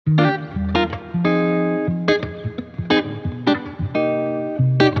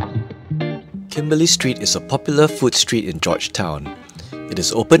Kimberly Street is a popular food street in Georgetown. It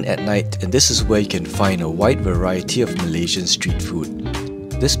is open at night, and this is where you can find a wide variety of Malaysian street food.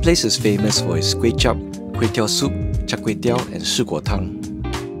 This place is famous for its Koay Chap, Koay Teow Soup, Char Koay Teow and Si Guo Tang.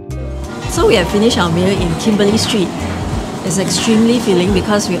 So we have finished our meal in Kimberly Street. It's extremely filling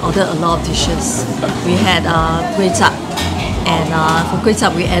because we ordered a lot of dishes. We had Koay Chap, and for Koay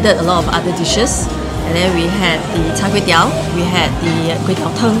Chap we added a lot of other dishes. And then we had the Char Koay Teow, we had the Koay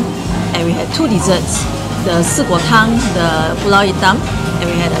Teow, and we had two desserts, the Si Guo Tang, the pulau hitam, and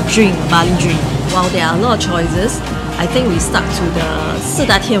we had a drink, a barley drink. While there are a lot of choices, I think we stuck to the 四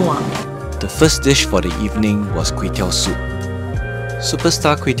大天王. The first dish for the evening was Koay Teow Soup.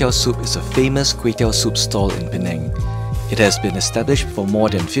 Superstar Koay Teow Soup is a famous Koay Teow soup stall in Penang. It has been established for more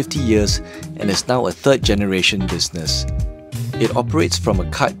than 50 years and is now a third-generation business. It operates from a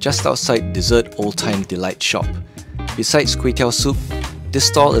cart just outside Dessert Old Time Delight shop. Besides Koay Teow Soup, this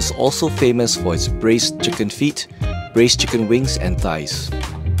stall is also famous for its braised chicken feet, braised chicken wings and thighs.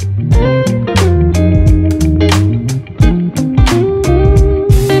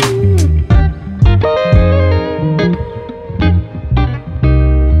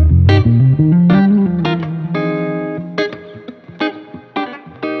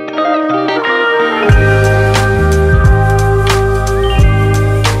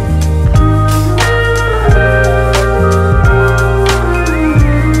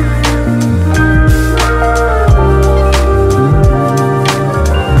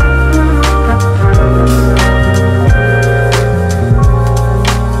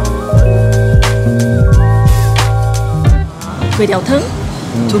 Koay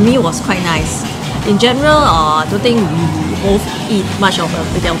Teow to me was quite nice. In general, I don't think we both eat much of a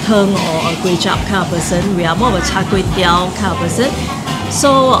Koay Teow or a Koay Chap kind of person. We are more of a Char Koay Teow kind of person.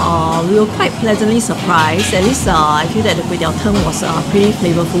 So we were quite pleasantly surprised. At least I feel that the Koay Teow was pretty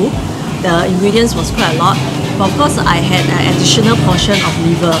flavorful. The ingredients was quite a lot. But of course, I had an additional portion of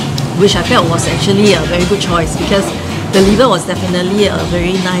liver, which I felt was actually a very good choice because the liver was definitely a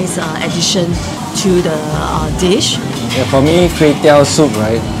very nice addition to the dish. Yeah, for me, Koay Teow soup,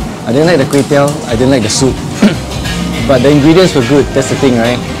 right? I didn't like the Koay Teow, I didn't like the soup. But the ingredients were good, that's the thing,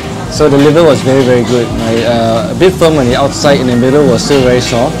 right? So the liver was very, very good. A bit firm on the outside, in the middle was still very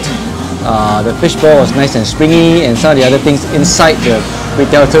soft. The fish ball was nice and springy, and some of the other things inside the Koay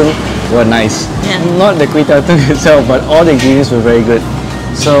Teow were nice. Yeah. Not the Koay Teow itself, but all the ingredients were very good.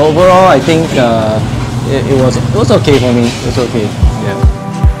 So overall, I think it was okay for me. It was okay. Yeah.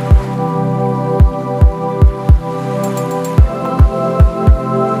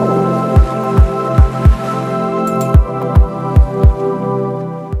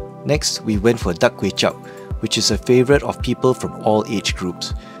 Next, we went for Duck Koay Chap, which is a favourite of people from all age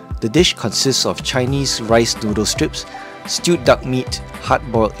groups. The dish consists of Chinese rice noodle strips, stewed duck meat,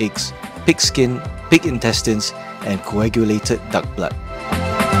 hard-boiled eggs, pig skin, pig intestines, and coagulated duck blood.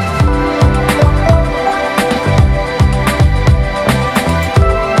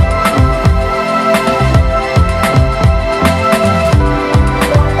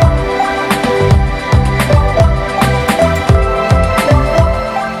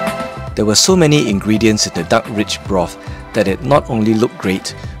 There were so many ingredients in the duck-rich broth that it not only looked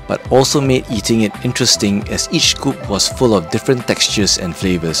great, but also made eating it interesting as each scoop was full of different textures and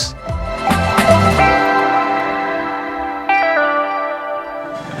flavours.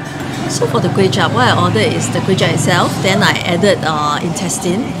 So for the Koay Chap, what I ordered is the Koay Chap itself, then I added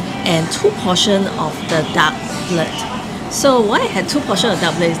intestine and 2 portions of the duck blood. So why I had 2 portions of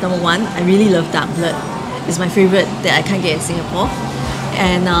duck blood is number one, I really love duck blood. It's my favourite that I can't get in Singapore.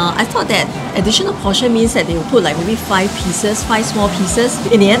 And I thought that additional portion means that they will put like maybe 5 pieces, 5 small pieces.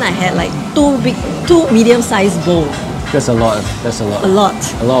 In the end, I had like 2 medium-sized bowls. That's a lot. That's a lot. A lot.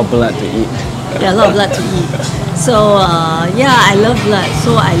 A lot of blood to eat. Yeah, a lot of blood to eat. So yeah, I love blood,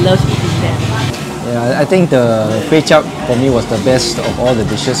 so I love eating them. Yeah, I think the Koay Chap for me was the best of all the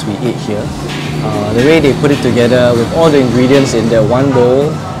dishes we ate here. The way they put it together with all the ingredients in their one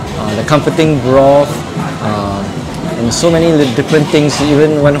bowl, the comforting broth, and so many different things,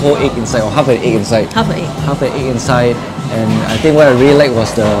 even one whole egg inside, or half an egg inside. Half an egg. Half an egg inside. And I think what I really liked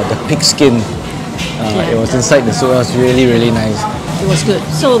was the pig skin. It was inside the soup. It was really, really nice. It was good.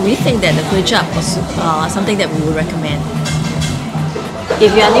 So we think that the Koay Chap was something that we would recommend.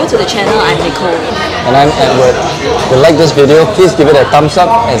 If you are new to the channel, I'm Nicole. And I'm Edward. If you like this video, please give it a thumbs up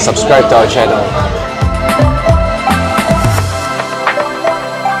and subscribe to our channel.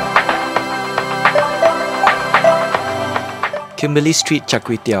 Kimberly Street Char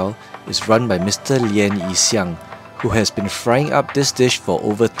Koay Teow is run by Mr. Lien Yi Xiang, who has been frying up this dish for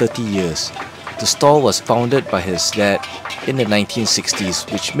over 30 years. The stall was founded by his dad in the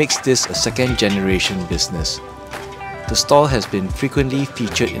 1960s, which makes this a second-generation business. The stall has been frequently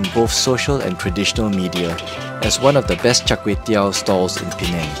featured in both social and traditional media as one of the best Char Koay Teow stalls in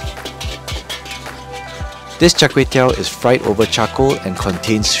Penang. This Char Koay Teow is fried over charcoal and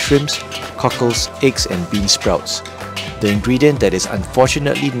contains shrimps, cockles, eggs and bean sprouts. The ingredient that is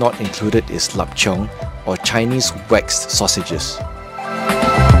unfortunately not included is lap cheong, or Chinese waxed sausages.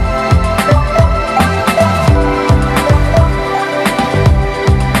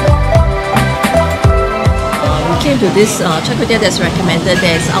 We came to this Char Koay Teow that's recommended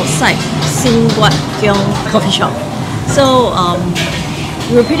that's outside Si Guo Tang coffee shop. So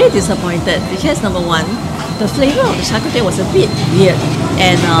we were pretty disappointed because number one, the flavor of the Char Koay Teow was a bit weird,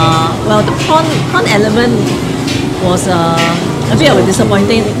 and well, the prawn element was a bit of a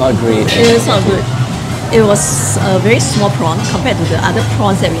disappointing. Not great. It was not good. It was a very small prawn compared to the other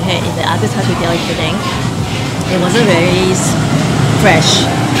prawns that we had in the other Char Koay Teow in Penang. It wasn't very fresh.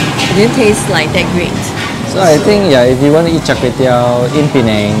 It didn't taste like that great. So I think, yeah, if you want to eat Char Koay Teow in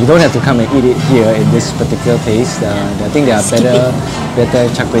Penang, you don't have to come and eat it here in this particular place. I think there are better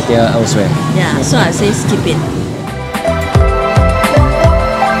Char Koay Teow elsewhere. Yeah, so I say skip it.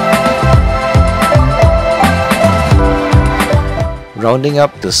 Rounding up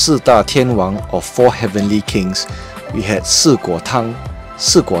the 四大天王 or Four Heavenly Kings, we had Si Guo Tang.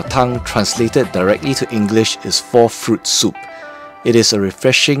 Si Guo Tang, translated directly to English, is 4-fruit soup. It is a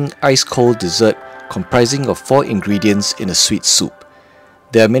refreshing ice-cold dessert comprising of 4 ingredients in a sweet soup.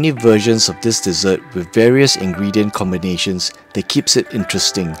 There are many versions of this dessert with various ingredient combinations that keeps it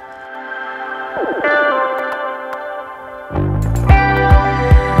interesting.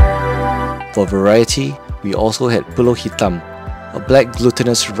 For variety, we also had pulut hitam, a black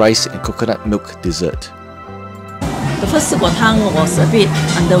glutinous rice and coconut milk dessert. The first Si Guo Tang was a bit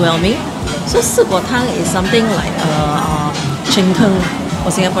underwhelming. So Si Guo Tang is something like cheng teng,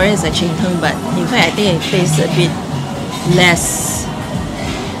 or Singaporean is a cheng teng, but in fact I think it tastes a bit less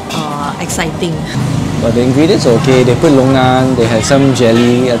exciting. But the ingredients are okay. They put longan, they had some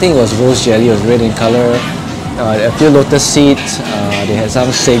jelly. I think it was rose jelly, it was red in color. A few lotus seeds, they had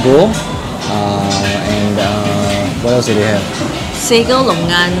some sago, and what else did they have? Sago,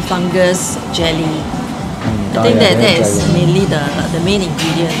 longan, fungus, jelly. I think that is mainly the main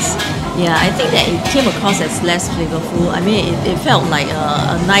ingredients. Yeah, I think that it came across as less flavorful. I mean, it felt like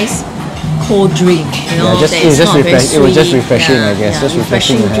a nice cold drink, you know, yeah, that is not very sweet. It was just refreshing, yeah, I guess. yeah, Just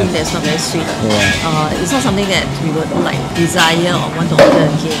refreshing drink that's not very sweet. Yeah. It's not something that we would like desire or want to order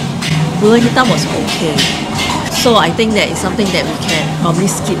again. Pulut hitam was okay. So I think that is something that we can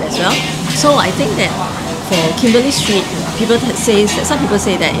probably skip as well. So I think that for Kimberly Street, some people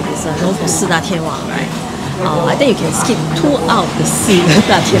say that it is known for 四大天王, right? I think you can skip 2 out of the 4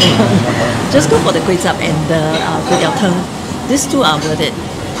大天王. Just go for the Koay Chap and the Koay Teow. These 2 are worth it.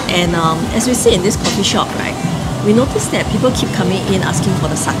 And as we see in this coffee shop, right, we noticed that people keep coming in asking for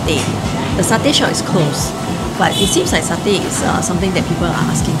the satay. The satay shop is closed, but it seems like satay is something that people are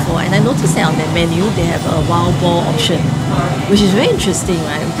asking for. And I noticed that on their menu, they have a wild boar option, which is very interesting,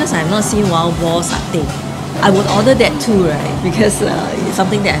 right? Because I have not seen wild boar satay. I would order that too, right? Because it's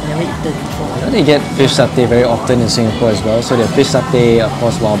something that I've never eaten before. They get fish satay very often in Singapore as well. So they have fish satay, of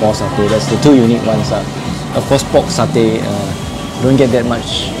course wild boar satay. That's the 2 unique ones. Of course pork satay, don't get that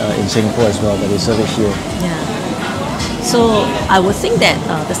much in Singapore as well, but they serve it here. Yeah. So I would think that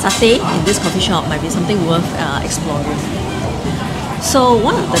the satay in this coffee shop might be something worth exploring. So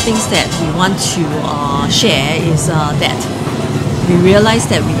one of the things that we want to share is that we realized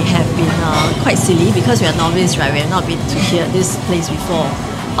that we have been quite silly because we are novice, right? We have not been to this place before.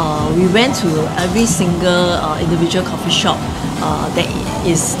 We went to every single individual coffee shop that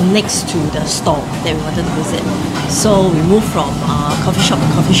is next to the store that we wanted to visit. So we moved from coffee shop to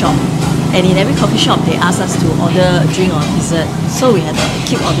coffee shop, and in every coffee shop they asked us to order a drink or dessert. So we had to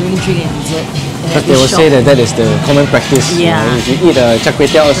keep ordering drink and dessert. But they will say that is the common practice. Yeah. You know? If you eat a Char Koay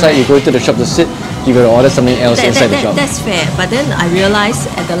Teow outside, you go to the shop to sit, you got to order something else inside the shop. That's fair. But then I realized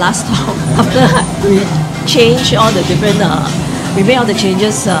at the last stop, after we changed all the different, we made all the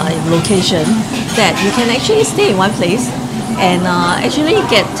changes in location, that you can actually stay in one place and actually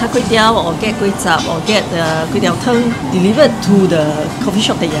get Char Koay Teow or get Koay Chap or get the Koay Teow delivered to the coffee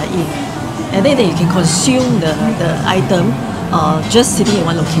shop that you are in. And then you can consume the item just sitting in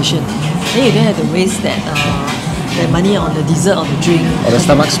one location. Then you don't have to waste that the money on the dessert or the drink. Or the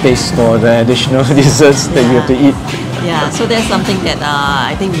stomach space for the additional desserts that you have to eat. Yeah, so that's something that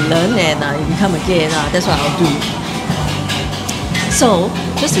I think we learned, and if we come again, that's what I'll do. So,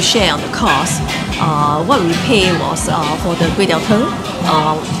 just to share on the cost, what we pay was for the Koay Teow Tang.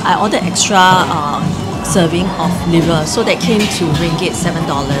 I ordered extra serving of liver, so that came to ringgit $7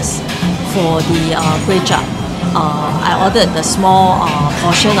 for the Koay Chap. I ordered the small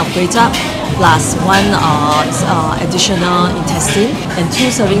portion of Koay Chap plus one additional intestine and 2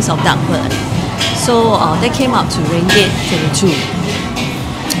 servings of duck bird. So that came up to ringgit 22.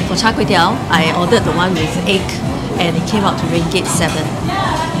 For Char Koay Teow, I ordered the one with egg and it came out to ringgit 7.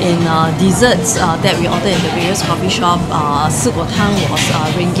 In desserts that we ordered in the various coffee shop, Si Guo Tang was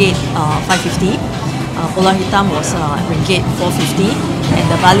ringgit 550. Bola hitam was ringgit 450, and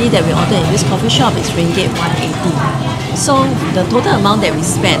the barley that we ordered in this coffee shop is ringgit 180. So the total amount that we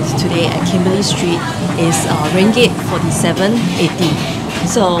spent today at Kimberly Street is ringgit 47.80.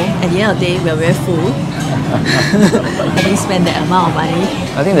 So at the end of the day, we are very full. Having spent that amount of money.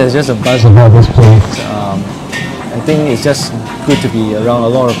 I think there's just a buzz about this place. I think it's just good to be around a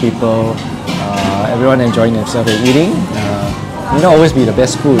lot of people. Everyone enjoying themselves and eating. May not always be the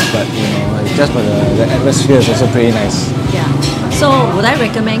best food, but just for the atmosphere is also pretty nice. Yeah. So would I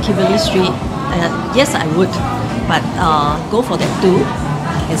recommend Kimberly Street? Yes, I would. But go for that too,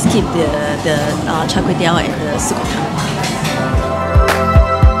 and skip the Char Koay Teow and the Si Guo Tang.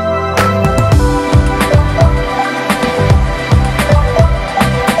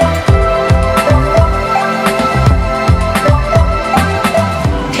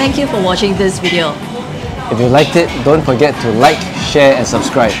 Thank you for watching this video. If you liked it, don't forget to like, share and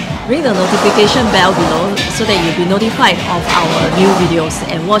subscribe. Ring the notification bell below so that you'll be notified of our new videos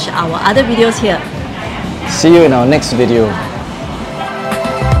and watch our other videos here. See you in our next video.